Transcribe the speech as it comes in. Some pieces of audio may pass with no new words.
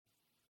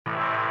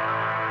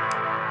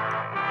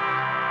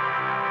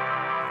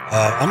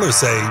I'm going to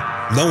say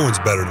no one's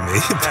better than me.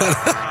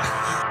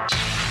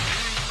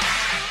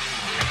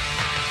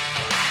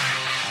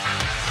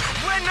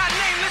 We're not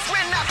nameless,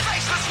 we're not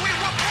faceless, we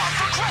were born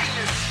for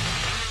greatness.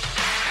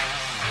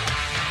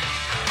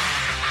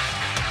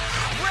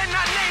 We're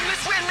not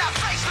nameless, we're not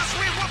faceless,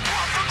 we were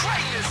born for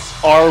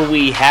greatness. Are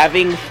we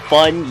having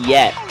fun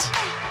yet?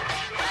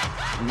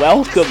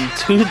 Welcome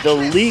to the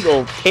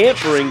legal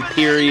tampering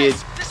period.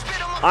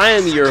 I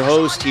am your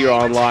host here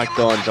on Locked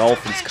On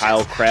Dolphins,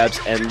 Kyle Krabs,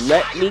 and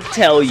let me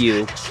tell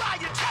you,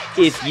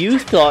 if you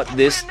thought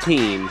this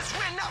team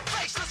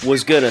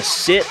was going to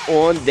sit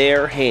on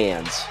their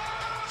hands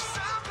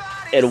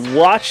and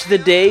watch the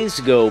days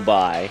go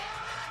by,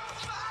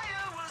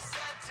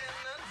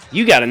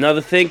 you got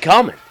another thing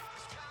coming.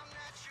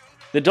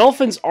 The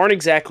Dolphins aren't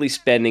exactly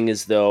spending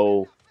as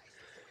though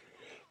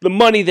the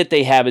money that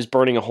they have is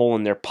burning a hole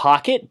in their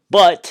pocket,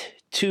 but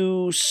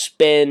to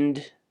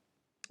spend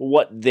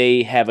what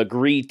they have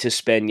agreed to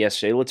spend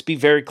yesterday, let's be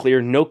very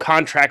clear, no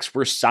contracts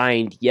were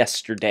signed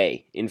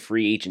yesterday in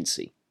free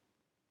agency.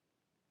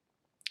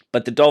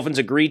 But the Dolphins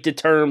agreed to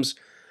terms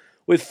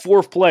with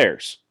 4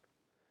 players.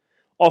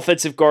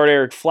 Offensive guard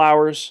Ereck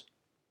Flowers,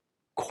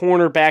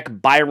 cornerback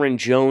Byron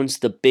Jones,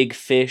 the big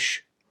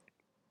fish,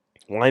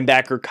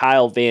 linebacker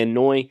Kyle Van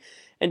Noy,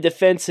 and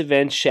defensive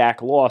end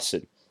Shaq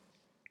Lawson.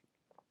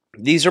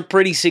 These are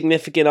pretty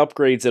significant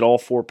upgrades at all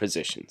 4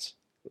 positions.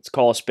 Let's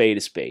call a spade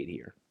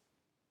here.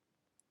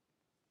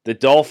 The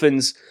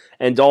Dolphins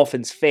and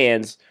Dolphins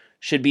fans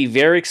should be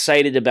very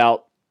excited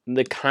about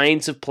the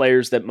kinds of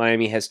players that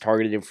Miami has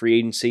targeted in free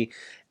agency.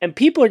 And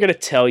people are going to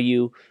tell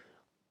you,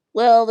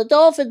 well, the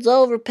Dolphins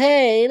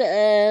overpaid,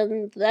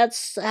 and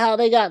that's how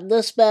they got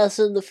this mess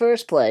in the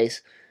first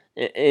place.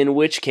 In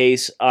which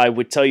case, I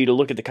would tell you to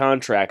look at the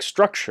contract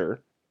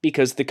structure,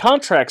 because the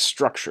contract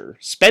structure,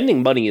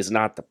 spending money is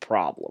not the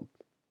problem.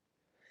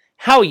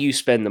 How you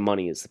spend the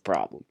money is the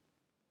problem.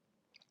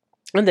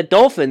 And the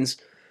Dolphins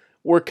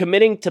were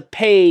committing to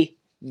pay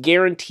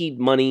guaranteed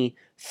money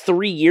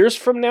 3 years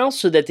from now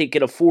so that they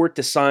could afford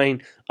to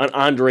sign an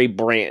Andre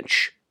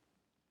Branch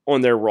on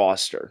their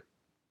roster.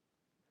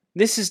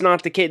 This is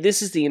not the case.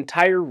 This is the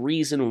entire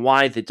reason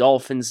why the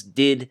Dolphins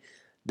did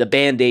the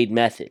Band-Aid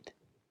method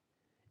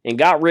and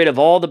got rid of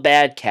all the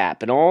bad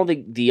cap and all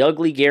the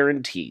ugly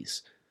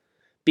guarantees,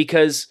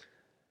 because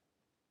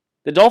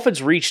the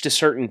Dolphins reached a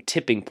certain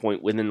tipping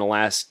point within the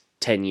last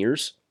 10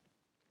 years,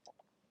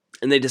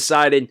 and they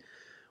decided,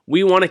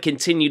 we want to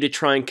continue to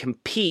try and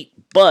compete,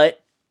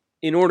 but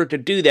in order to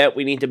do that,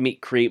 we need to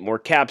create more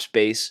cap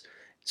space.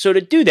 So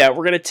to do that,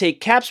 we're going to take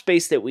cap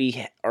space that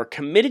we are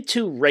committed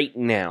to right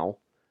now,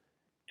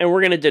 and we're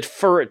going to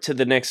defer it to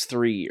the next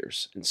 3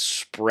 years and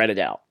spread it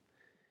out.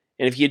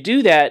 And if you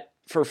do that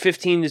for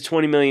 $15 to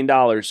 $20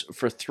 million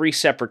for 3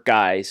 separate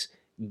guys,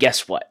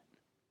 guess what?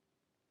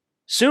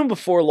 Soon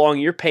before long,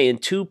 you're paying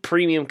 2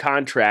 premium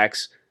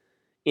contracts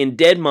in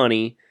dead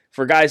money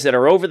for guys that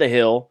are over the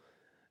hill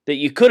that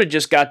you could have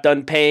just got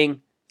done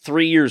paying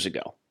 3 years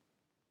ago.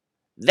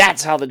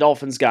 That's how the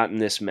Dolphins got in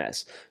this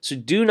mess. So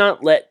do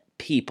not let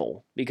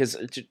people, because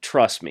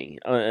trust me,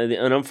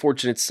 an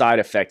unfortunate side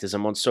effect is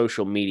I'm on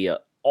social media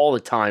all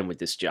the time with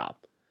this job.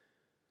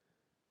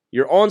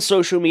 You're on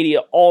social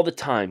media all the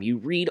time. You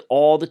read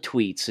all the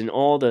tweets and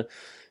all the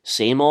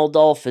same old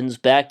Dolphins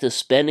back to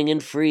spending in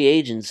free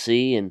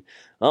agency and,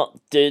 oh,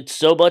 it's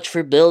so much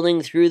for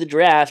building through the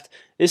draft.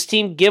 This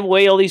team give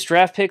away all these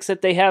draft picks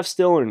that they have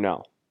still, or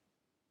no?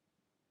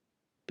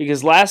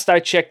 Because last I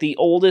checked, the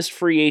oldest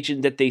free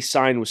agent that they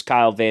signed was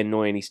Kyle Van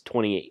Noy, and he's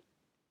 28.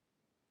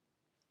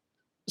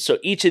 So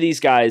each of these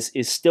guys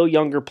is still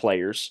younger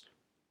players.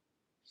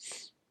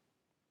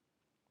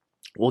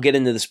 We'll get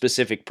into the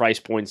specific price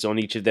points on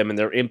each of them and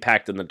their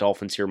impact on the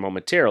Dolphins here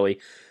momentarily.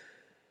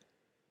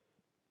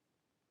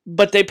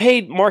 But they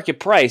paid market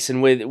price,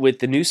 and with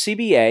the new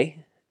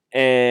CBA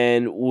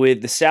and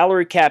with the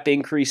salary cap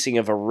increasing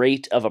of a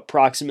rate of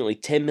approximately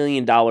 $10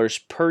 million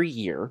per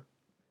year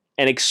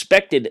and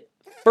expected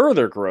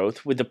further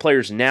growth with the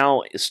players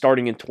now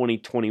starting in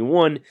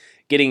 2021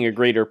 getting a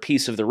greater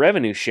piece of the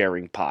revenue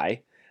sharing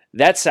pie,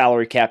 that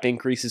salary cap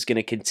increase is going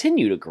to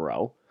continue to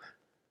grow.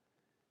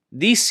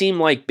 These seem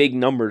like big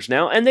numbers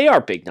now, and they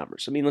are big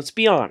numbers. I mean, let's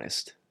be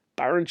honest.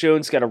 Byron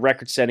Jones got a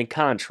record-setting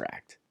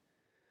contract.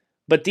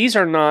 But these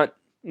are not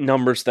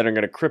numbers that are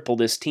going to cripple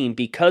this team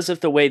because of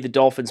the way the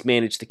Dolphins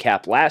managed the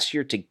cap last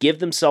year to give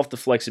themselves the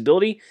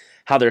flexibility,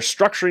 how they're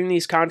structuring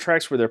these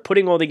contracts where they're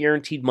putting all the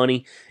guaranteed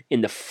money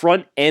in the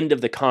front end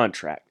of the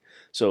contract.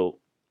 So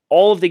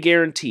all of the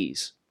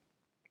guarantees.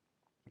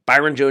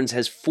 Byron Jones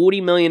has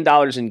 $40 million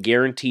in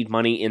guaranteed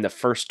money in the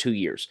first 2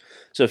 years.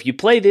 So if you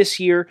play this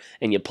year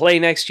and you play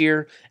next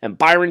year and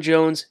Byron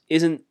Jones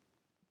isn't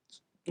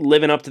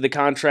living up to the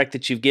contract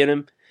that you've given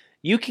him,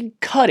 you can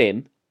cut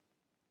him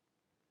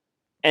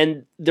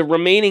and the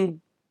remaining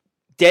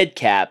dead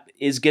cap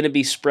is going to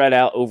be spread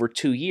out over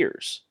 2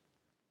 years.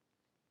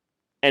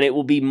 And it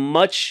will be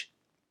much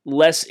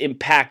less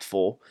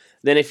impactful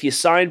than if you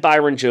sign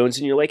Byron Jones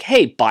and you're like,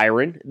 hey,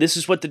 Byron, this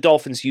is what the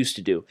Dolphins used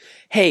to do.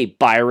 Hey,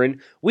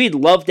 Byron, we'd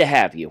love to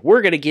have you.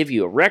 We're going to give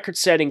you a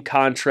record-setting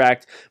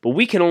contract, but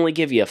we can only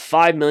give you a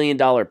 $5 million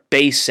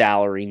base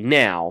salary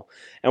now,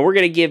 and we're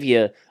going to give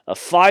you a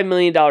 $5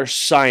 million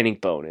signing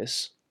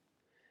bonus.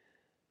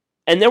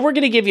 And then we're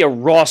going to give you a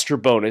roster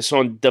bonus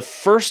on the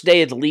first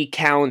day of the league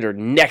calendar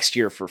next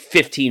year for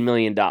 $15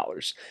 million.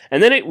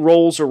 And then it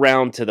rolls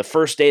around to the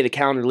first day of the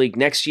calendar league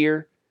next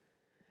year,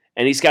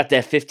 and he's got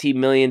that $15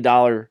 million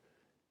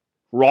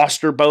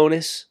roster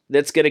bonus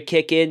that's going to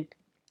kick in.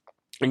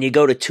 And you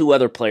go to two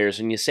other players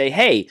and you say,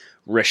 hey,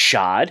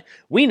 Rashad,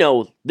 we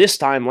know this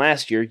time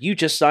last year you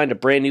just signed a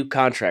brand new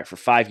contract for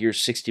 5 years,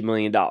 $60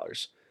 million.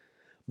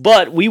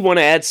 But we want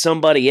to add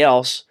somebody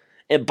else,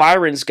 and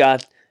Byron's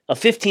got a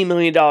 $15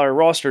 million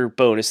roster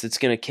bonus that's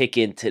going to kick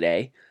in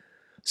today.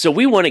 So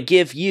we want to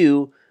give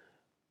you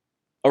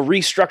a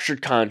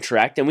restructured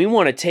contract, and we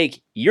want to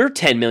take your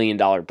 $10 million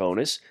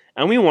bonus,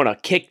 and we want to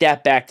kick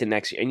that back to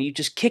next year. And you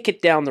just kick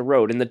it down the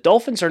road. And the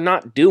Dolphins are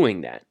not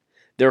doing that.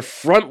 They're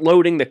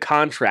front-loading the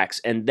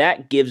contracts, and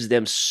that gives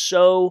them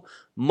so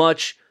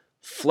much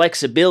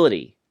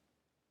flexibility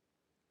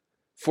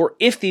for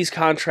if these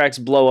contracts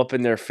blow up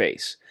in their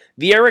face.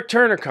 The Eric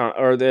Turner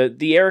or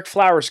the Eric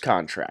Flowers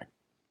contract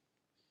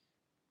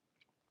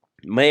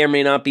may or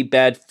may not be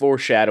bad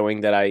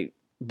foreshadowing that I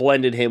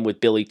blended him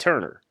with Billy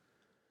Turner.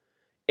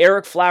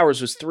 Eric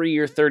Flowers was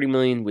 3-year, $30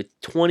 million with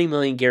 $20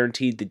 million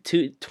guaranteed. The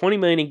 $20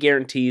 million in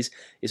guarantees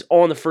is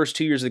all in the first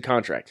 2 years of the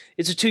contract.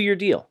 It's a 2-year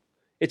deal.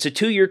 It's a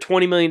 2-year,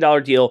 $20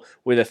 million deal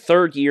with a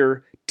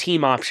third-year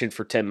team option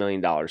for $10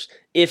 million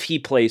if he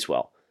plays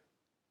well.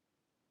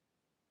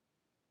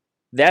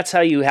 That's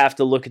how you have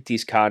to look at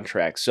these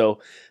contracts.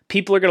 So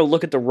people are going to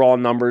look at the raw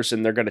numbers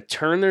and they're going to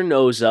turn their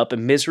nose up,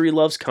 and misery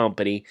loves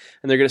company,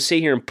 and they're going to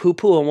sit here and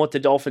poo-poo on what the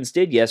Dolphins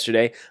did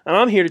yesterday. And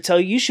I'm here to tell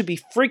you should be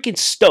freaking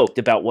stoked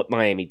about what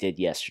Miami did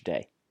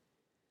yesterday.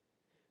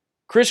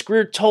 Chris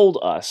Grier told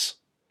us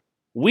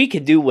we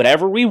could do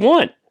whatever we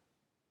want.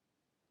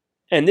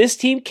 And this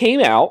team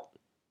came out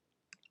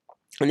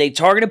and they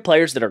targeted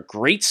players that are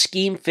great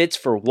scheme fits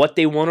for what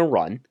they want to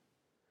run.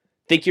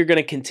 Think you're going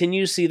to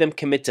continue to see them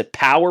commit to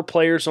power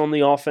players on the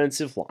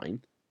offensive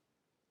line.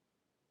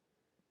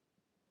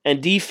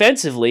 And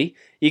defensively,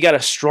 you got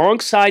a strong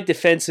side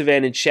defensive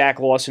end in Shaq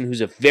Lawson,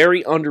 who's a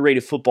very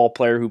underrated football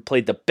player who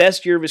played the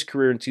best year of his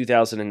career in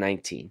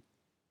 2019.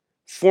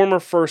 Former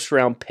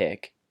first-round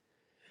pick.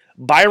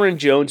 Byron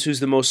Jones, who's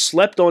the most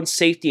slept-on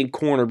safety and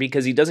corner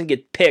because he doesn't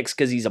get picks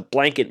because he's a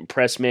blanket and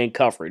press man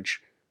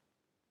coverage.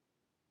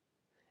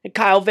 And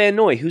Kyle Van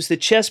Noy, who's the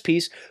chess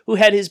piece who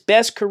had his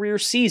best career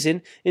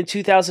season in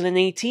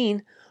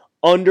 2018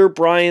 under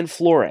Brian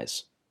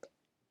Flores.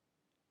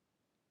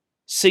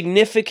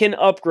 Significant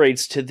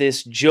upgrades to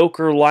this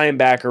joker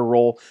linebacker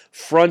role,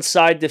 front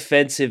side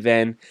defensive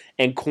end,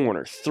 and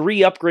corner.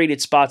 3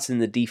 upgraded spots in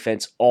the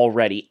defense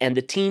already, and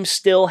the team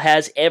still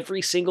has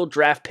every single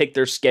draft pick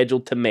they're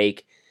scheduled to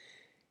make,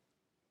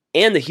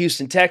 and the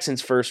Houston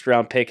Texans first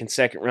round pick and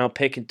second round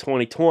pick in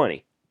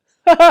 2020.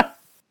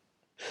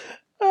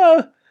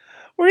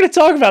 We're going to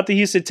talk about the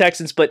Houston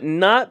Texans, but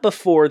not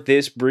before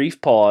this brief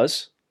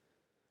pause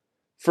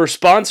for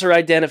sponsor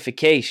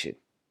identification.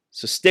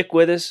 So stick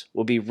with us.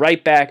 We'll be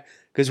right back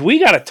because we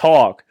got to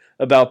talk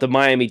about the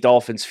Miami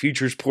Dolphins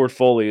futures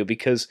portfolio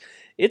because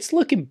it's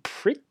looking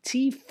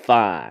pretty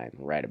fine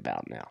right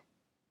about now.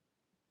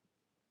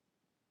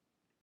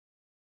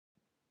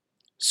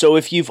 So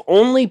if you've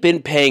only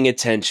been paying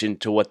attention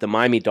to what the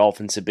Miami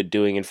Dolphins have been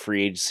doing in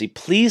free agency,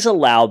 please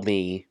allow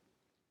me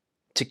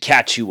to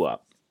catch you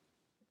up.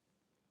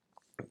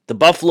 The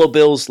Buffalo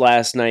Bills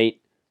last night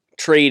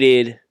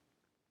traded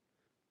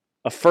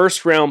a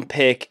first-round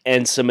pick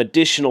and some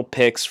additional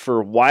picks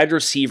for wide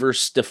receiver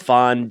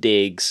Stephon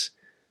Diggs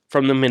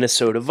from the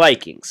Minnesota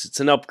Vikings. It's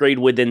an upgrade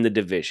within the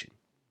division.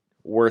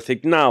 Worth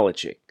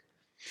acknowledging.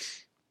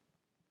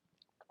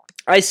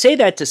 I say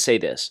that to say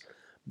this.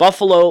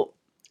 Buffalo,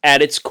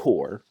 at its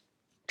core,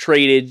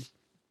 traded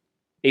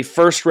a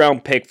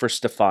first-round pick for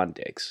Stephon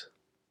Diggs.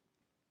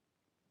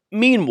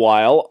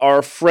 Meanwhile,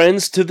 our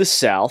friends to the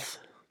south,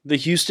 the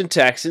Houston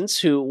Texans,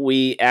 who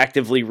we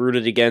actively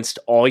rooted against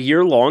all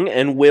year long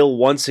and will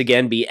once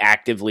again be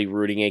actively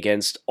rooting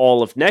against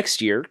all of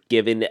next year,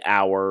 given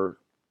our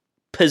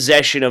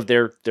possession of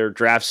their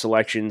draft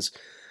selections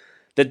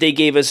that they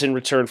gave us in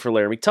return for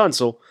Laramie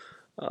Tunsil,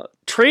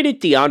 traded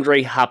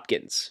DeAndre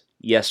Hopkins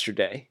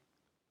yesterday,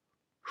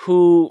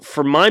 who,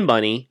 for my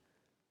money,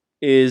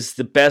 is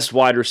the best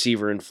wide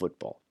receiver in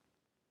football.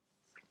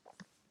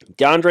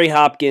 DeAndre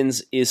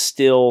Hopkins is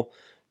still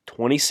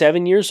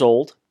 27 years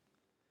old.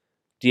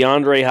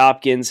 DeAndre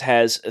Hopkins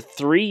has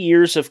 3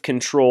 years of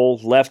control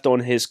left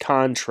on his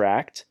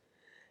contract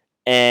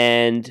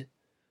and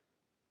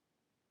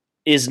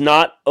is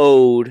not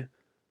owed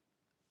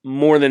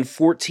more than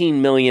 $14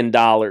 million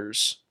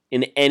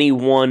in any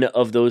one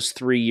of those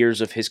 3 years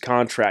of his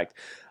contract.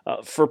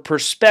 For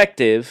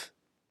perspective,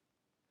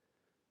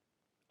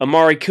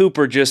 Amari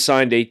Cooper just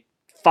signed a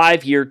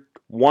 5-year,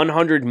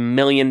 $100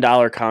 million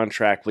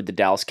contract with the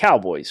Dallas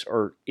Cowboys,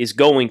 or is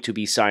going to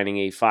be signing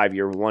a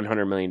 5-year,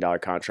 $100 million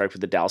contract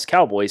with the Dallas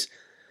Cowboys.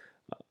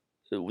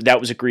 That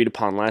was agreed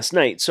upon last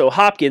night. So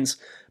Hopkins,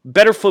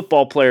 better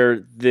football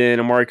player than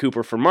Amari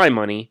Cooper for my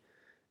money,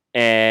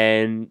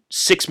 and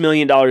 $6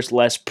 million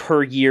less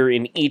per year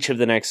in each of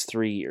the next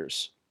 3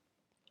 years.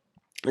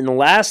 In the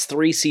last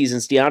 3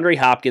 seasons, DeAndre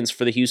Hopkins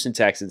for the Houston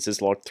Texans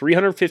has logged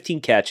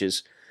 315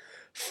 catches,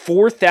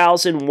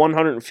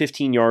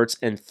 4,115 yards,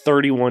 and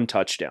 31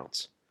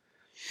 touchdowns.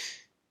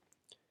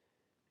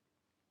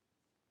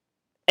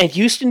 And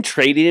Houston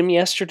traded him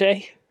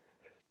yesterday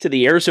to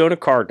the Arizona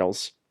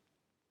Cardinals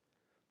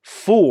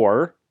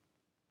for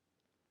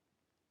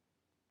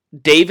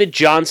David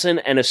Johnson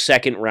and a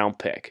second-round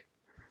pick.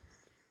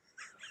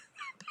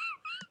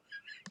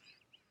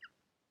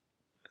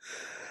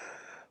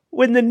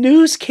 When the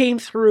news came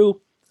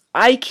through,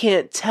 I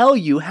can't tell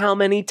you how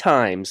many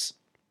times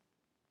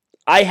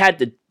I had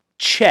to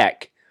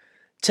check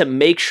to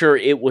make sure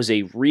it was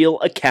a real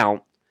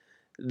account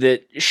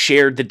that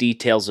shared the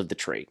details of the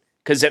trade.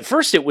 Because at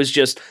first it was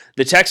just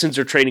the Texans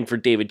are trading for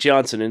David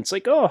Johnson, and it's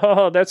like,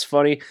 oh, that's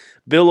funny.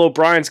 Bill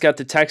O'Brien's got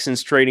the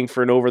Texans trading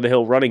for an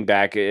over-the-hill running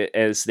back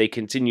as they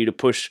continue to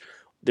push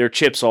their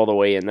chips all the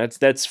way in.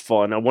 That's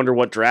fun. I wonder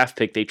what draft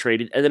pick they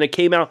traded. And then it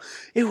came out,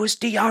 it was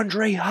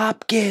DeAndre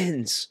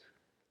Hopkins.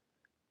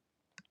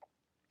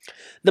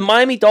 The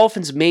Miami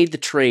Dolphins made the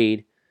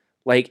trade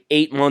like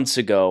 8 months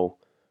ago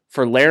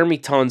for Laramie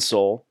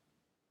Tunsil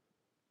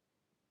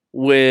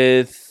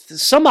with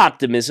some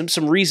optimism,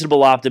 some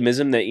reasonable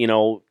optimism that,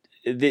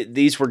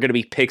 these were going to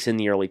be picks in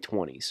the early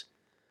 20s.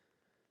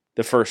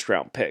 The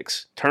first-round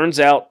picks.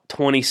 Turns out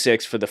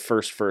 26 for the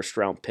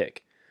first-round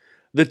pick.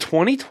 The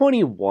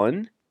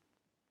 2021,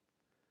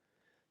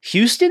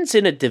 Houston's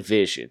in a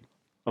division,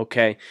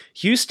 okay?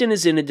 Houston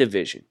is in a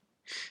division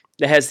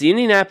that has the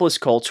Indianapolis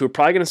Colts, who are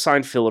probably going to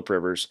sign Phillip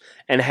Rivers,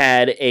 and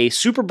had a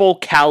Super Bowl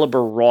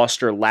caliber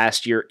roster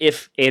last year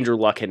if Andrew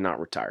Luck had not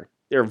retired.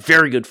 They're a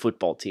very good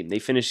football team. They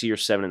finished the year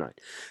 7-9.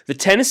 The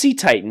Tennessee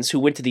Titans, who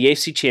went to the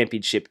AFC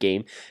Championship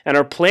game and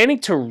are planning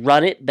to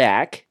run it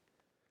back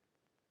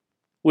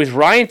with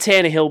Ryan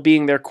Tannehill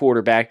being their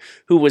quarterback,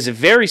 who was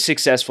very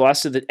successful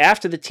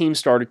after the team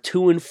started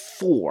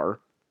 2-4.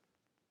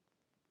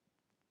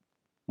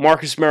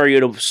 Marcus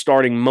Mariota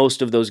starting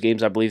most of those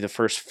games, I believe the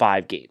first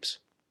 5 games.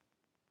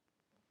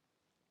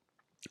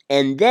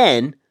 And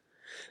then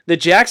the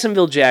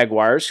Jacksonville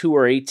Jaguars, who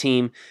are a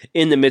team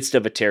in the midst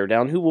of a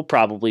teardown, who will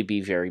probably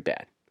be very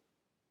bad.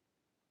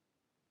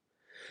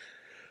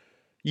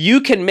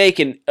 You can make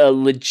a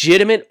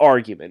legitimate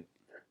argument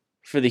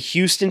for the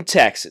Houston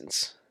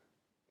Texans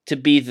to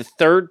be the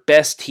third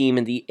best team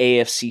in the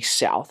AFC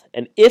South.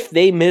 And if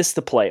they miss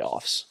the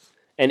playoffs,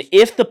 and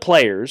if the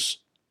players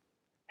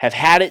have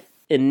had it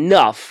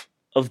enough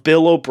of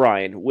Bill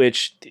O'Brien,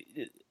 which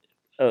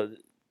I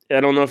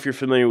don't know if you're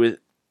familiar with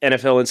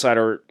NFL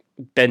insider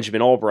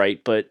Benjamin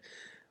Albright, but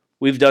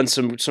we've done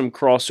some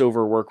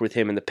crossover work with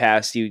him in the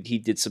past. He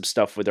did some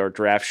stuff with our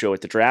draft show at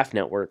the Draft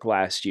Network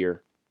last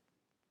year.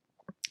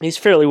 He's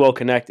fairly well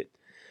connected.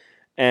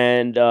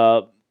 And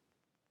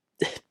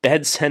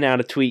Ben sent out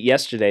a tweet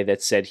yesterday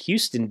that said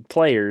Houston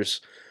players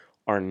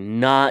are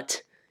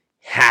not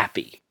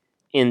happy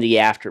in the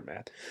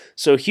aftermath.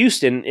 So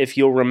Houston, if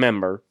you'll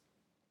remember,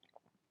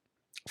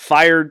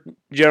 fired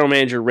general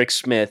manager Rick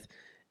Smith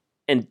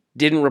and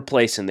didn't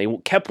replace him. They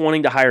kept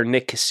wanting to hire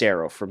Nick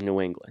Cassero from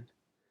New England.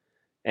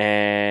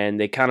 And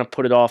they kind of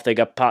put it off.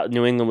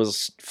 New England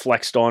was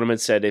flexed on him and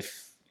said,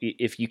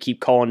 if you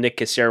keep calling Nick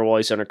Cassero while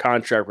he's under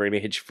contract, we're going to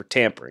hit you for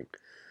tampering.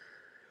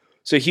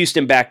 So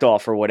Houston backed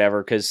off or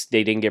whatever because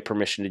they didn't get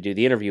permission to do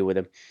the interview with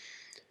him.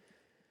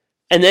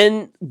 And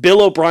then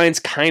Bill O'Brien's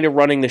kind of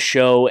running the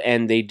show,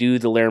 and they do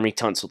the Laramie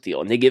Tunsil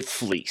deal, and they get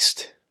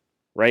fleeced,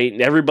 right?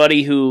 And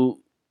everybody who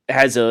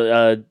has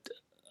an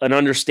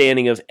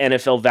understanding of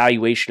NFL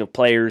valuation of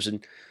players,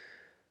 and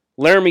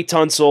Laramie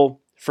Tunsil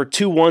for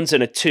 2 1s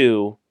and a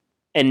 2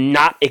 and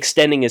not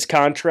extending his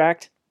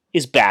contract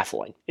is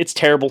baffling. It's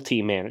terrible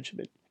team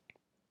management.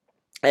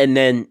 And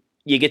then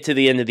you get to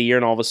the end of the year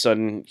and all of a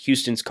sudden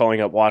Houston's calling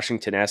up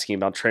Washington asking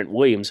about Trent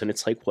Williams, and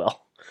it's like,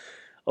 well,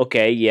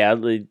 okay, yeah,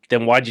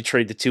 then why'd you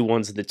trade the 2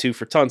 1s and the 2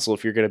 for Tunsil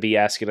if you're going to be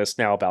asking us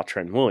now about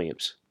Trent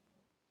Williams?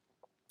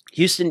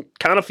 Houston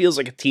kind of feels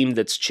like a team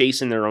that's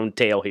chasing their own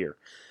tail here.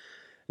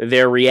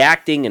 They're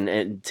reacting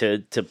and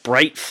to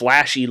bright,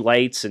 flashy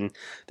lights, and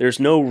there's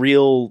no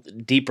real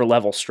deeper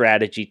level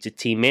strategy to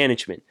team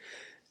management.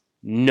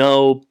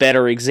 No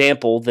better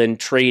example than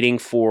trading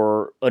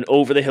for an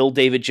over-the-hill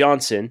David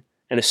Johnson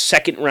and a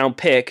second-round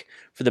pick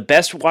for the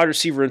best wide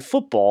receiver in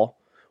football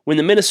when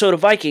the Minnesota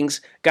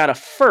Vikings got a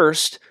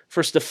first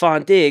for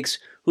Stephon Diggs,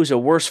 who's a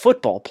worse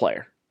football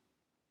player.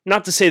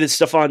 Not to say that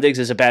Stephon Diggs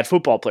is a bad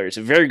football player. He's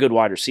a very good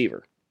wide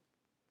receiver.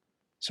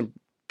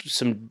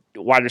 Some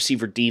wide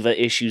receiver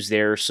diva issues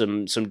there,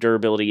 some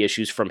durability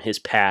issues from his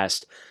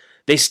past.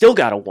 They still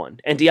got a 1.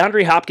 And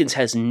DeAndre Hopkins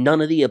has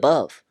none of the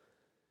above.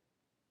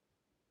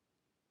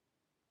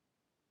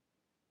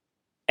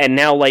 And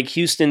now, like,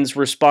 Houston's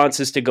response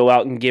is to go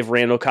out and give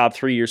Randall Cobb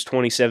 3 years,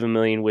 $27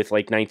 million with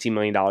like $19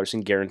 million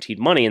in guaranteed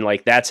money, and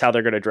like that's how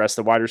they're going to address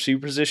the wide receiver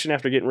position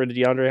after getting rid of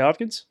DeAndre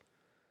Hopkins.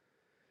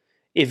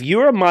 If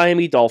you're a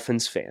Miami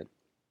Dolphins fan,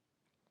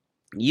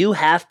 you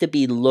have to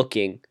be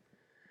looking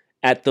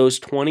at those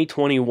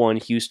 2021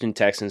 Houston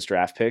Texans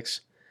draft picks,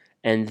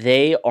 and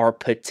they are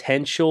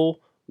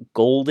potential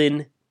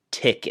golden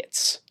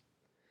tickets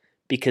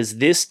because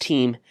this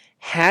team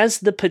has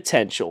the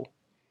potential.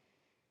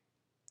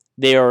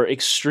 They are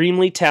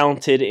extremely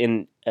talented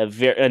in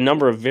a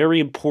number of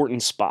very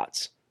important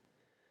spots.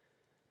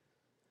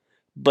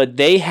 But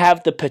they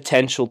have the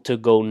potential to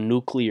go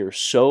nuclear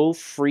so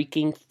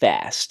freaking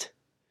fast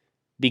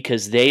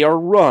because they are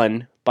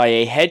run by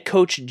a head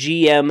coach,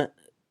 GM,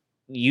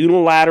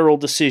 unilateral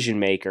decision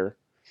maker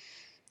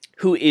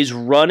who is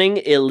running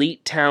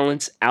elite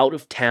talents out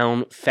of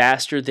town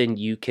faster than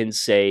you can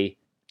say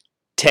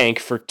tank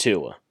for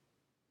Tua.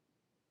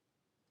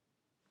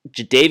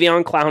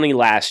 Jadeveon Clowney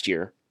last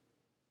year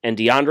and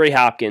DeAndre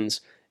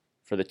Hopkins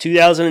for the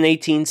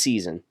 2018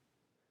 season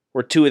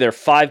were two of their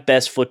 5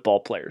 best football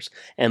players,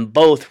 and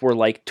both were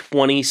like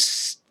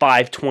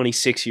 25,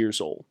 26 years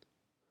old.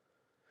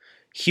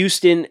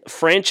 Houston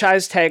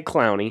franchise tag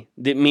Clowney.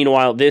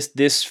 Meanwhile,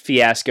 this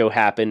fiasco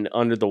happened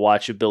under the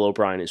watch of Bill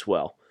O'Brien as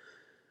well.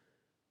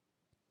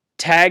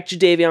 Tagged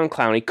Jadeveon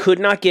Clowney, could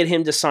not get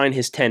him to sign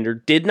his tender,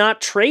 did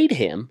not trade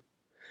him,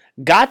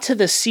 got to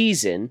the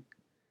season,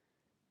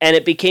 and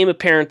it became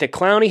apparent that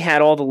Clowney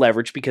had all the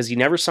leverage because he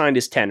never signed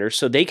his tender,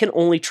 so they can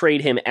only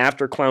trade him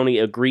after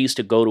Clowney agrees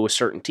to go to a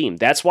certain team.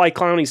 That's why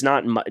Clowney's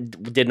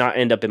did not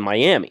end up in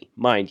Miami,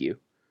 mind you.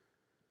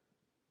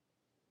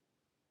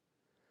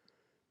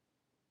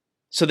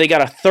 So they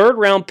got a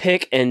 3rd-round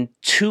pick and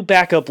 2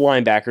 backup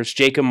linebackers,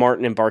 Jacob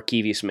Martin and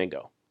Barkevious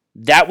Mingo.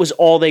 That was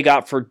all they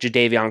got for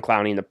Jadeveon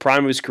Clowney in the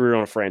prime of his career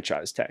on a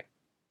franchise tag.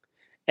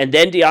 And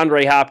then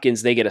DeAndre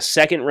Hopkins, they get a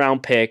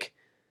 2nd-round pick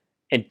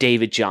and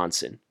David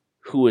Johnson,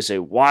 who is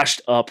a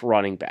washed-up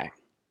running back.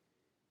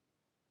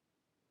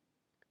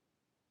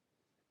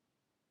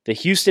 The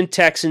Houston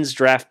Texans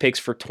draft picks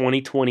for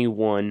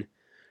 2021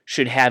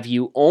 should have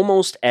you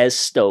almost as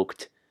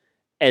stoked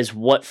as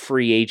what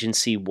free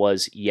agency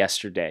was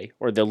yesterday,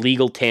 or the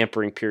legal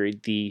tampering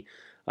period, the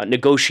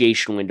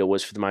negotiation window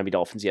was for the Miami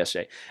Dolphins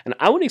yesterday. And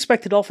I wouldn't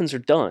expect the Dolphins are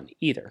done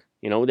either.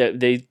 You know,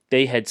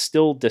 they had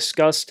still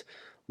discussed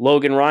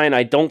Logan Ryan.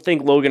 I don't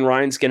think Logan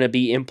Ryan's going to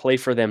be in play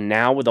for them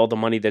now with all the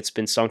money that's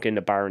been sunk into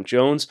Byron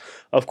Jones.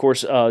 Of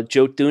course,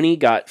 Joe Thuney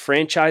got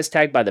franchise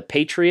tagged by the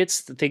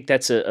Patriots. I think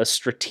that's a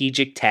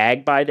strategic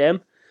tag by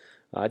them.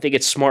 I think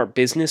it's smart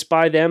business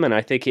by them, and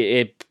I think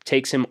it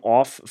takes him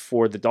off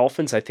for the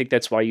Dolphins. I think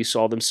that's why you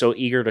saw them so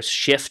eager to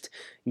shift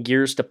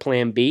gears to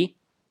Plan B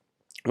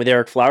with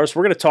Ereck Flowers.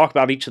 We're going to talk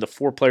about each of the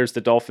 4 players the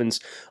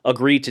Dolphins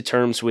agreed to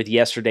terms with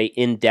yesterday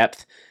in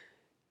depth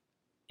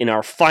in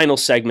our final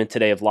segment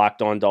today of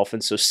Locked On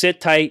Dolphins. So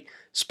sit tight,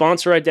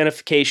 sponsor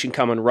identification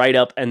coming right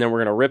up, and then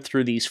we're going to rip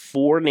through these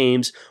 4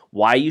 names,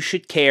 why you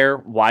should care,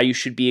 why you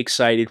should be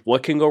excited,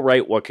 what can go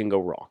right, what can go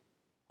wrong.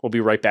 We'll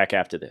be right back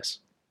after this.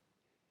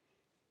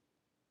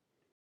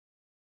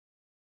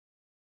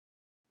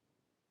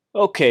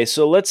 Okay,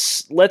 so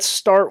let's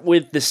start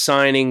with the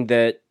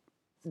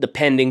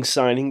pending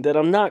signing that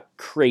I'm not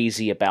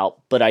crazy about,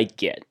 but I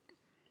get.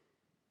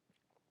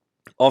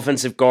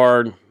 Offensive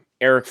guard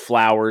Ereck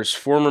Flowers,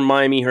 former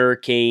Miami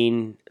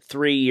Hurricane,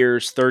 3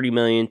 years, $30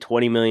 million,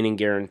 $20 million in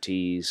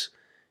guarantees,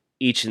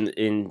 each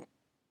in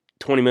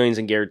 $20 million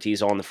in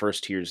guarantees all in the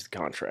first 2 years of the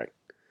contract.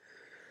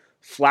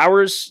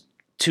 Flowers,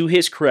 to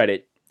his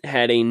credit,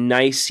 had a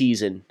nice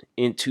season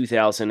in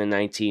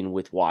 2019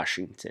 with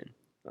Washington.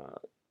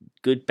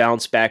 Good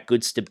bounce back,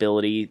 good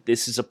stability.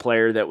 This is a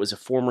player that was a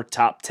former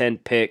top 10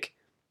 pick.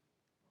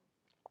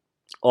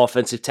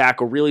 Offensive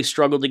tackle, really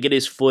struggled to get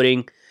his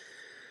footing.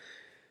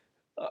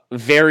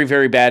 Very,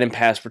 very bad in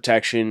pass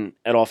protection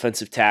at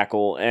offensive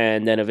tackle,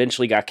 and then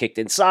eventually got kicked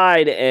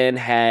inside and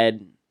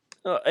had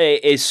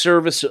a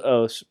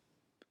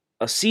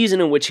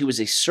season in which he was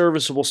a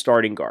serviceable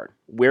starting guard.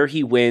 Where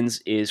he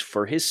wins is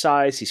for his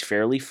size. He's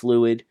fairly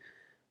fluid.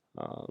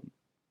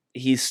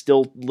 He's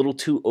still a little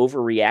too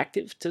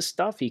overreactive to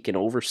stuff. He can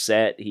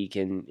overset. He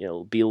can,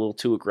 be a little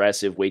too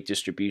aggressive. Weight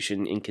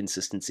distribution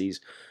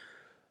inconsistencies.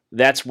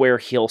 That's where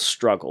he'll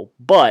struggle.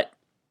 But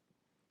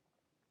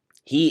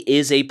he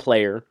is a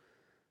player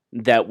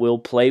that will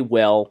play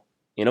well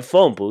in a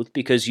phone booth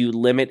because you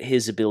limit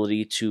his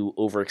ability to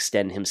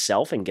overextend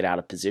himself and get out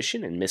of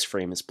position and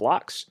misframe his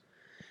blocks.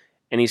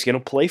 And he's going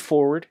to play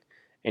forward,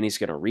 and he's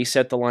going to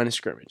reset the line of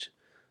scrimmage.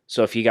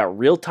 So if you got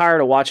real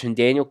tired of watching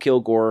Daniel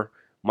Kilgore,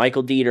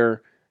 Michael Dieter,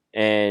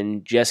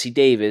 and Jesse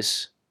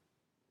Davis,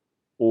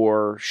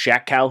 or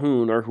Shaq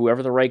Calhoun, or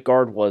whoever the right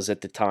guard was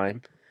at the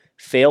time,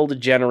 fail to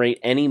generate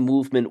any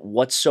movement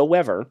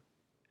whatsoever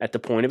at the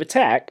point of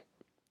attack,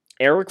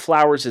 Ereck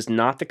Flowers is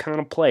not the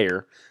kind of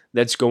player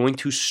that's going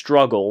to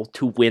struggle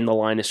to win the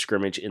line of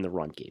scrimmage in the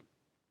run game.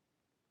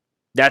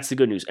 That's the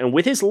good news. And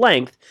with his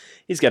length,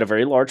 he's got a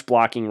very large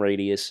blocking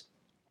radius.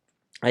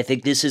 I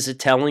think this is a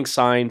telling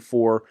sign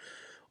for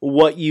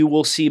what you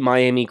will see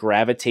Miami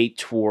gravitate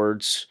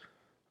towards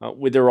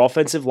with their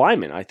offensive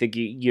linemen. I think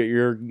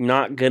you're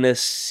not going to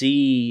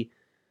see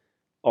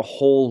a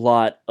whole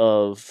lot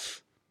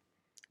of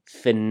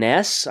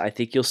finesse. I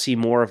think you'll see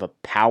more of a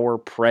power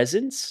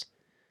presence.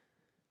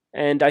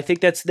 And I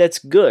think that's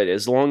good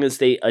as long as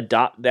they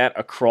adopt that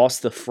across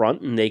the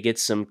front and they get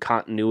some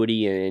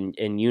continuity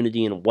and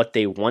unity in what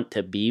they want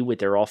to be with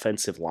their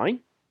offensive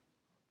line.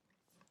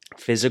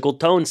 Physical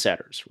tone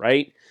setters,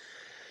 right?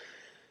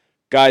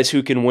 Guys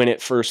who can win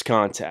at first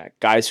contact.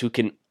 Guys who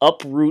can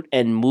uproot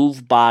and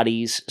move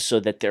bodies so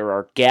that there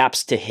are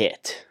gaps to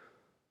hit.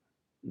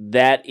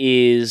 That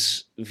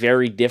is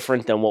very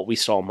different than what we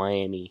saw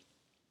Miami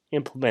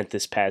implement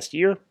this past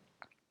year.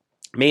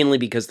 Mainly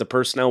because the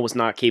personnel was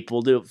not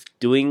capable of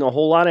doing a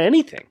whole lot of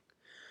anything.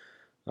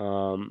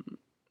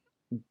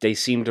 They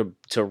seemed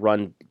to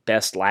run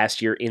best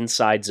last year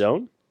inside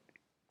zone,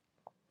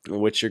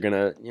 which you're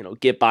going to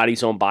get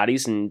bodies on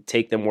bodies and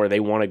take them where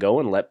they want to go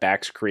and let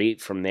backs create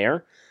from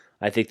there.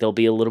 I think they'll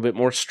be a little bit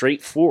more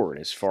straightforward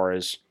as far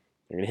as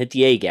you're going to hit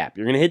the A gap.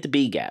 You're going to hit the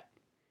B gap.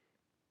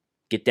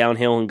 Get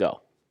downhill and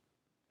go.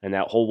 And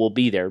that hole will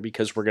be there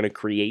because we're going to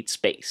create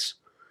space.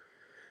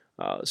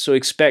 So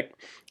expect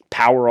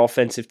power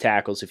offensive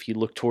tackles. If you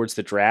look towards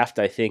the draft,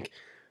 I think,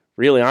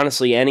 really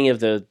honestly, any of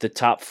the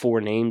top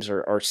 4 names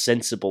are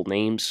sensible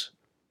names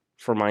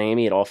for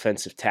Miami at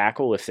offensive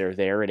tackle if they're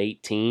there at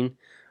 18.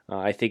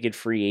 I think in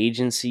free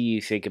agency,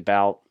 you think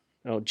about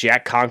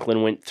Jack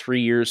Conklin went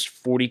 3 years,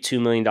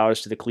 $42 million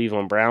to the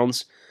Cleveland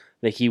Browns.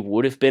 That he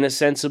would have been a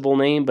sensible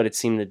name, but it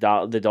seemed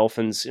the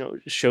Dolphins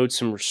showed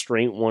some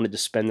restraint, wanted to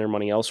spend their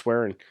money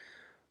elsewhere, and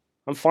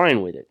I'm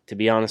fine with it, to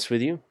be honest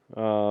with you.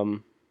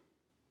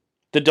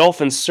 The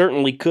Dolphins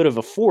certainly could have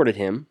afforded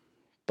him,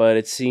 but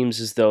it seems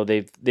as though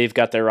they've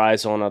got their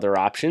eyes on other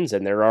options,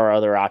 and there are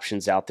other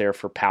options out there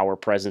for power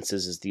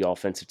presences as the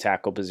offensive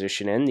tackle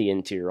position and the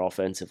interior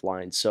offensive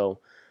line. So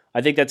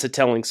I think that's a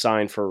telling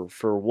sign for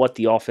what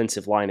the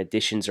offensive line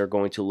additions are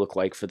going to look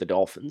like for the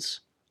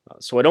Dolphins.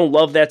 So I don't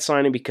love that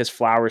signing because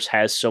Flowers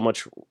has so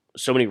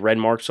many red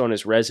marks on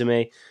his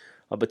resume.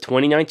 But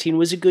 2019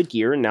 was a good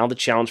year, and now the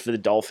challenge for the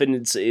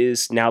Dolphins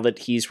is now that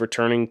he's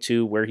returning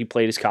to where he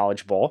played his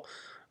college ball,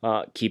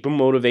 keep him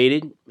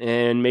motivated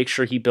and make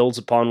sure he builds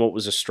upon what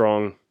was a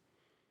strong,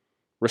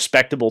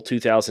 respectable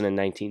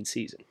 2019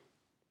 season.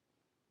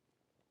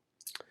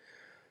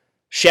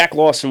 Shaq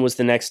Lawson was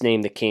the next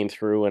name that came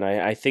through, and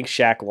I think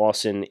Shaq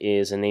Lawson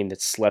is a name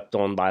that's slept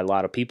on by a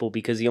lot of people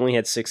because he only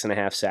had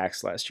 6.5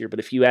 sacks last year. But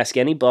if you ask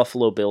any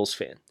Buffalo Bills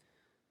fan,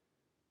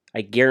 I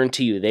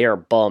guarantee you they are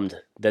bummed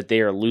that they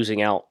are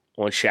losing out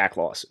on Shaq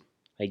Lawson.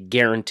 I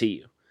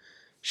guarantee you.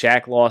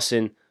 Shaq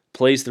Lawson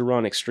plays the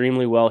run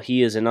extremely well.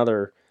 He is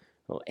another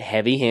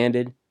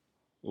heavy-handed,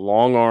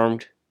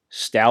 long-armed,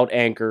 stout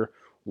anchor,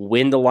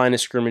 win the line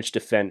of scrimmage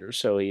defender.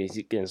 So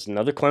he's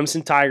another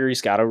Clemson Tiger.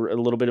 He's got a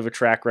little bit of a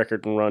track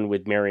record and run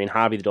with Marion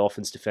Hobby, the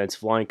Dolphins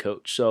defensive line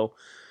coach. So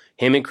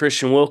him and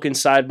Christian Wilkins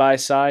side by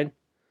side.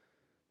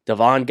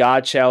 Devon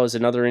Godchow is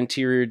another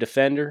interior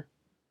defender.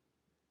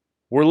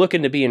 We're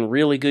looking to be in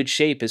really good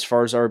shape as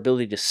far as our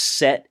ability to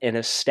set and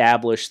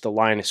establish the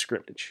line of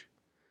scrimmage.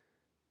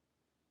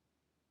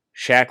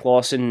 Shaq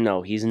Lawson,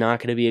 no, he's not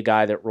going to be a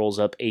guy that rolls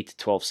up 8 to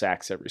 12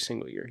 sacks every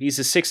single year. He's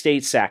a 6 to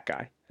 8 sack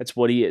guy. That's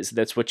what he is.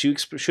 That's what you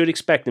should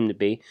expect him to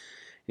be.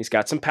 He's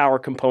got some power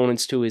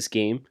components to his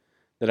game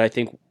that I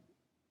think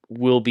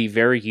will be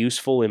very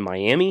useful in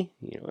Miami.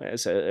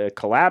 As a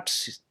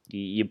collapse,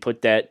 you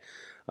put that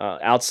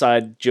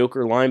outside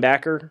joker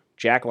linebacker,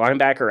 Jack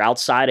linebacker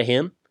outside of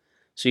him.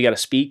 So you got a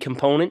speed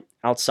component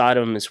outside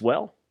of him as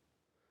well.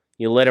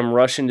 You let him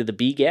rush into the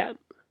B gap.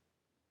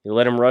 You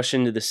let him rush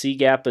into the C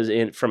gap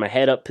from a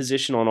head-up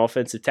position on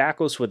offensive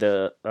tackles with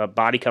a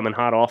body coming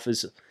hot off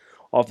his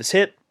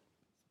hip.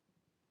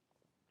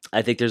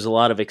 I think there's a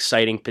lot of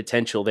exciting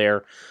potential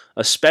there,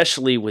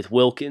 especially with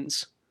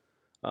Wilkins.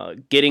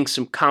 Getting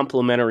some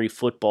complementary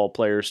football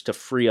players to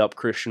free up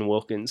Christian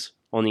Wilkins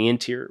on the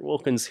interior.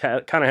 Wilkins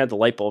kind of had the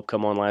light bulb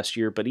come on last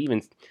year, but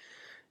even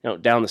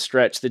down the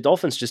stretch, the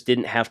Dolphins just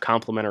didn't have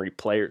complementary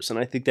players, and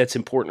I think that's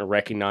important to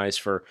recognize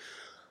for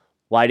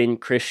why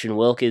didn't Christian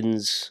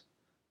Wilkins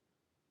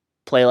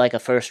play like a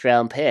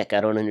first-round pick?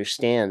 I don't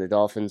understand. The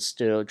Dolphins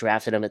still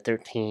drafted him at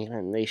 13,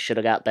 and they should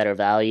have got better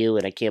value,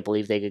 and I can't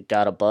believe they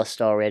got a bust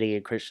already.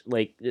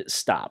 And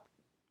stop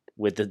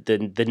with the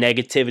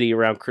negativity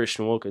around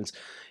Christian Wilkins.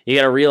 You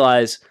got to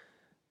realize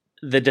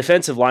the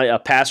defensive line, a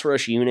pass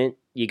rush unit,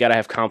 you got to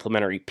have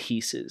complementary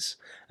pieces,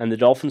 and the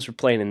Dolphins were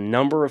playing a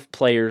number of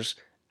players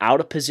out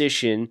of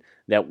position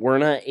that were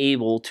not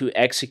able to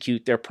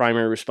execute their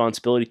primary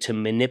responsibility to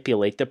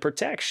manipulate the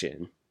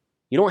protection.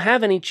 You don't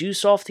have any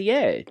juice off the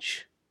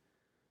edge.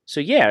 So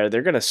yeah,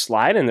 they're going to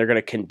slide and they're going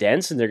to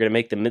condense and they're going to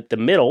make the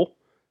middle,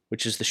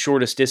 which is the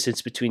shortest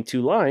distance between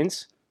two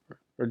lines,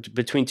 or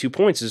between 2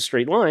 points is a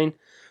straight line.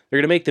 They're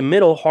going to make the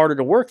middle harder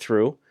to work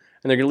through,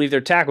 and they're going to leave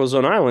their tackles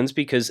on islands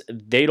because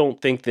they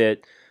don't think that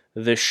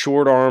the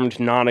short-armed,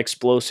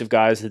 non-explosive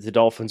guys that the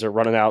Dolphins are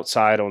running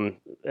outside on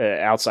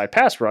outside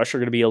pass rush are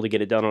going to be able to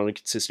get it done on a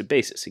consistent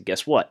basis. And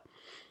guess what?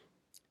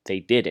 They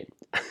didn't.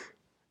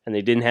 And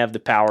they didn't have the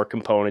power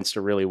components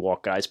to really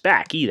walk guys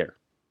back either.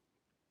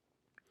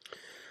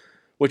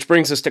 Which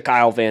brings us to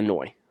Kyle Van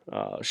Noy.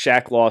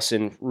 Shaq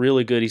Lawson,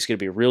 really good. He's going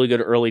to be a really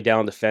good early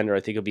down defender.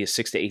 I think he'll be a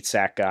 6 to 8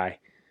 sack guy.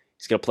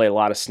 He's going to play a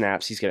lot of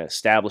snaps. He's going to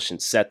establish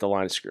and set the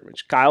line of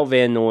scrimmage. Kyle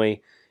Van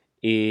Noy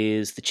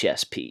is the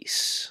chess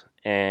piece.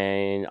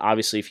 And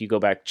obviously, if you go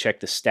back and check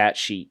the stat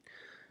sheet,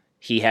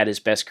 he had his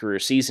best career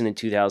season in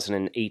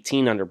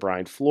 2018 under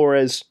Brian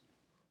Flores.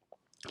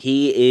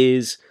 He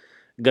is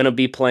going to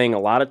be playing a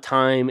lot of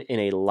time in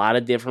a lot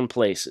of different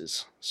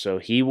places. So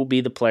he will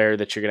be the player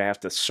that you're going to have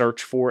to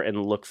search for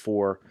and look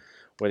for,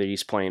 whether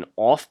he's playing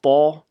off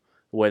ball,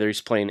 whether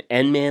he's playing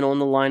end man on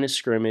the line of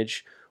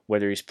scrimmage,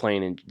 whether he's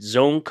playing in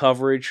zone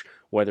coverage,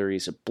 whether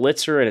he's a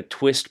blitzer and a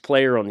twist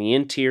player on the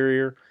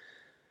interior.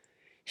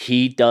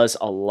 He does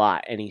a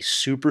lot, and he's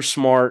super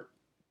smart.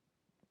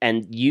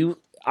 And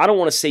I don't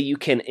want to say you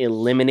can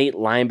eliminate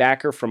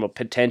linebacker from a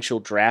potential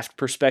draft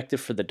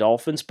perspective for the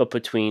Dolphins, but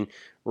between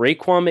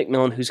Raekwon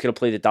McMillan, who's going to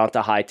play the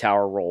Donta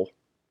Hightower role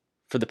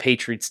for the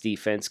Patriots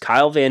defense,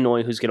 Kyle Van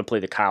Noy, who's going to play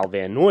the Kyle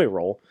Van Noy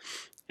role,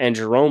 and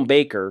Jerome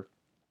Baker,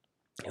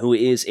 who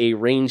is a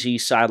rangy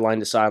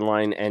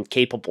sideline-to-sideline and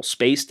capable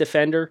space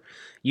defender,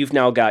 you've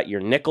now got your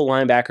nickel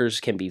linebackers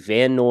can be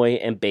Van Noy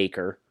and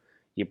Baker.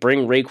 You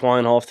bring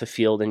Raekwon off the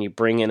field, and you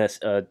bring in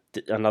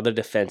another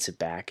defensive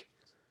back.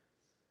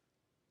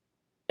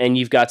 And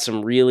you've got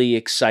some really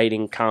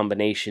exciting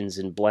combinations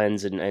and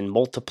blends and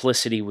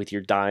multiplicity with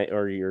your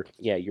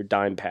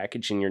dime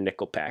package and your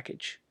nickel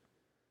package.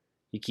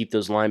 You keep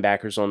those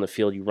linebackers on the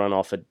field. You run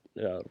off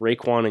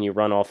Raekwon, and you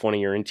run off one of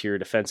your interior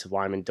defensive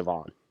linemen,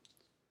 Devon.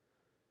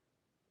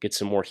 Get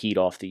some more heat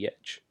off the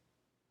edge.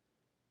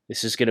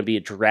 This is going to be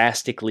a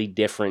drastically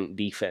different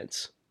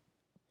defense,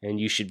 and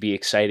you should be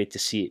excited to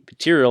see it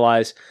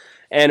materialize.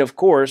 And of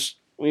course,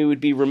 we would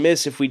be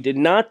remiss if we did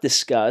not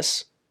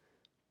discuss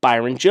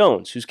Byron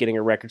Jones, who's getting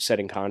a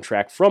record-setting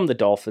contract from the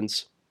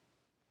Dolphins.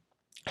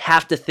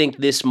 Have to think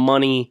this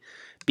money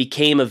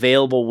became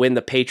available when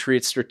the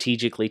Patriots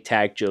strategically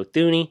tagged Joe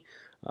Thuney.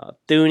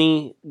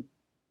 Thuney,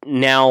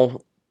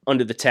 now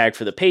under the tag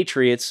for the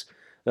Patriots,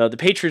 the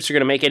Patriots are going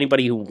to make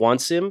anybody who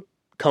wants him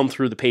come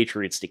through the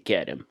Patriots to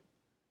get him.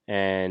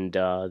 And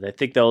I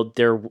think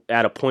they're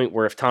at a point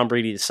where if Tom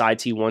Brady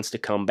decides he wants to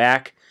come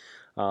back,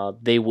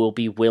 they will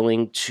be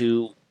willing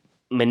to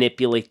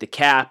manipulate the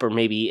cap or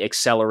maybe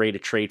accelerate a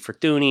trade for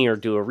Thuney or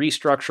do a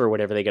restructure or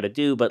whatever they got to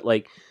do. But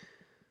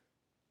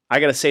I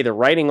got to say the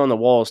writing on the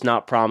wall is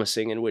not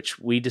promising, in which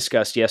we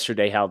discussed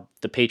yesterday how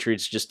the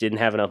Patriots just didn't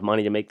have enough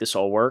money to make this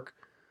all work.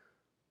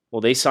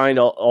 Well, they signed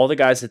all the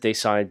guys that they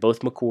signed, both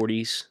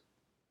McCourties.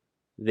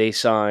 They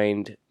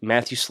signed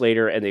Matthew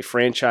Slater, and they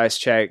franchise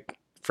tag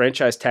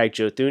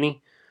Joe Thuney.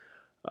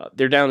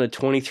 They're down to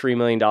 $23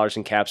 million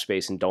in cap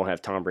space and don't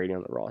have Tom Brady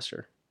on the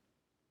roster.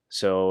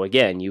 So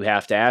again, you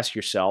have to ask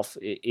yourself,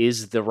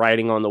 is the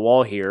writing on the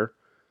wall here?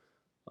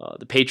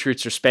 The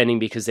Patriots are spending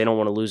because they don't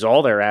want to lose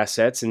all their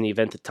assets in the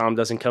event that Tom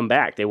doesn't come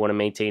back. They want to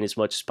maintain as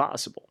much as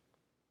possible.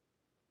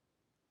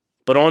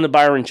 But on to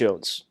Byron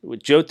Jones.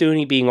 With Joe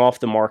Thuney being off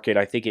the market,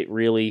 I think it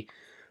really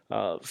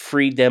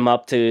freed them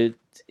up to,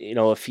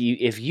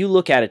 if you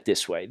look at it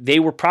this way, they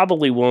were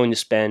probably willing to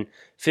spend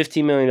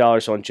 $15 million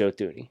on Joe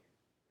Thuney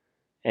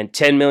and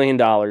 $10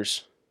 million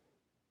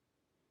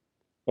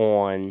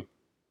on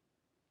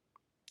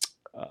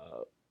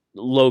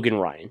Logan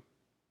Ryan.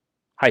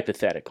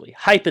 Hypothetically,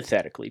 $10 to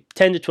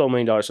 $12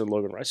 million on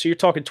Logan Ryan. So you're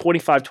talking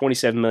 $25,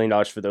 $27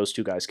 million for those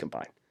two guys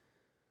combined.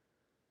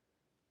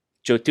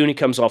 Joe Thuney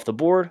comes off the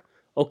board.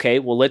 Okay,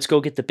 well, let's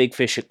go get the big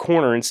fish at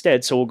corner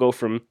instead. So we'll go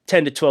from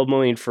 $10 to $12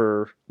 million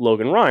for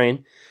Logan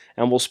Ryan,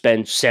 and we'll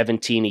spend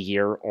 $17 a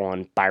year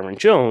on Byron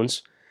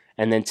Jones,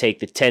 and then take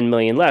the $10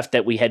 million left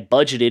that we had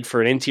budgeted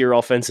for an interior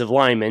offensive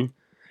lineman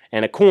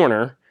and a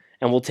corner,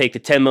 and we'll take the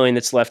 $10 million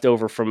that's left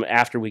over from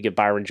after we get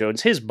Byron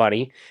Jones his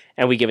money,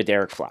 and we give it to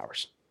Eric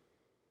Flowers.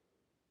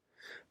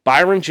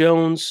 Byron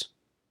Jones,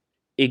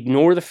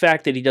 ignore the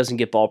fact that he doesn't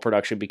get ball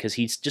production because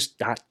he's just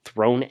not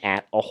thrown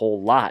at a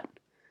whole lot.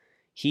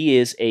 He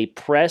is a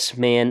press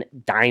man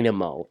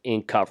dynamo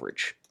in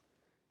coverage.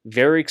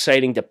 Very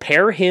exciting to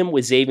pair him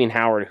with Xavier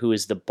Howard, who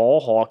is the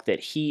ball hawk that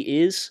he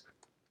is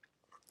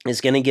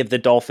going to give the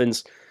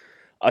Dolphins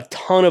a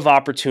ton of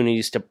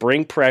opportunities to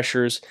bring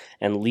pressures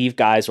and leave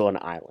guys on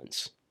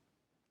islands.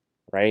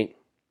 Right?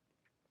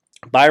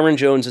 Byron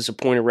Jones, as a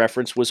point of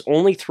reference, was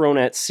only thrown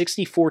at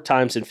 64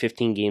 times in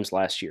 15 games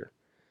last year.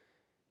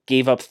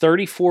 Gave up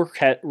 34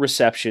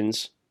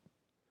 receptions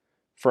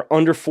for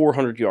under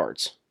 400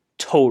 yards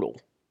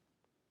total.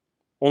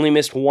 Only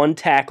missed one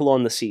tackle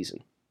on the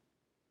season.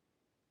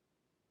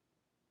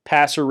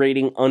 Passer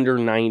rating under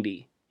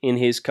 90 in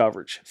his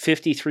coverage.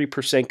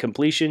 53%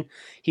 completion.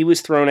 He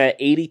was thrown at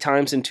 80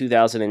 times in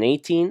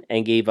 2018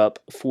 and gave up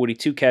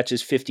 42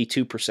 catches,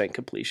 52%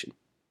 completion.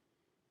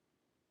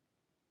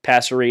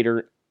 Passer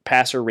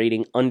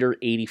rating under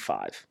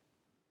 85.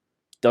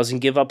 Doesn't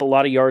give up a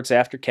lot of yards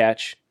after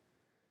catch.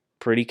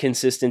 Pretty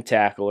consistent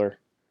tackler.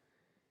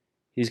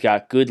 He's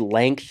got good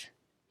length.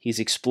 He's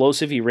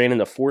explosive. He ran in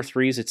the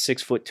 4.3s at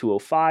 6'2",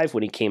 205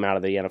 when he came out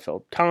of the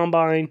NFL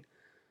Combine.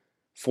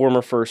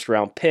 Former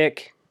first-round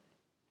pick.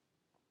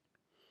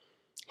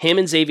 Him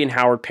and Xavier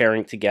Howard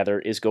pairing together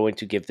is going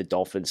to give the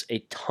Dolphins a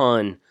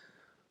ton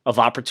of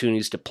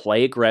opportunities to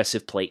play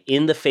aggressive, play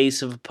in the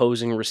face of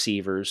opposing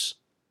receivers.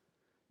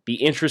 Be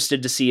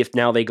interested to see if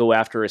now they go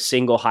after a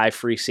single high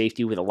free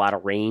safety with a lot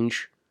of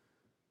range.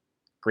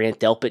 Grant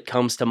Delpit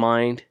comes to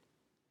mind.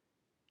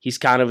 He's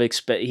kind of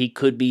he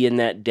could be in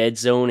that dead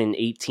zone in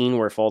 18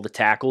 where if all the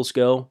tackles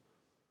go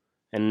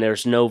and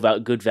there's no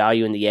good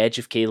value in the edge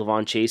if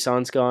K'Lavon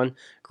Chaisson's gone.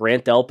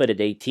 Grant Delpit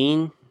at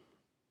 18,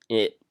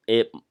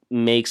 it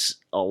makes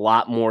a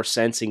lot more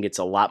sense and gets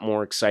a lot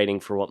more exciting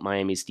for what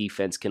Miami's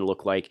defense can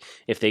look like.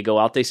 If they go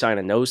out, they sign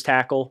a nose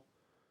tackle,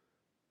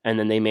 and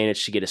then they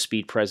manage to get a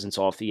speed presence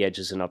off the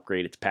edges and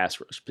upgrade at the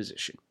pass rush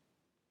position.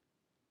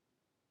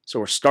 So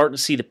we're starting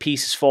to see the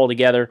pieces fall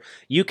together.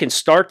 You can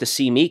start to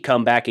see me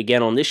come back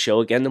again on this show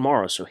again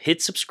tomorrow. So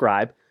hit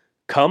subscribe,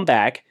 come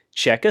back,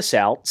 check us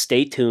out,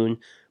 stay tuned.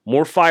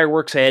 More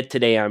fireworks ahead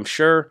today, I'm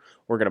sure.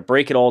 We're going to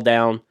break it all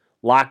down.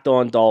 Locked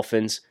On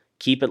Dolphins.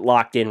 Keep it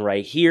locked in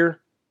right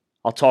here.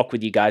 I'll talk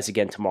with you guys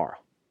again tomorrow.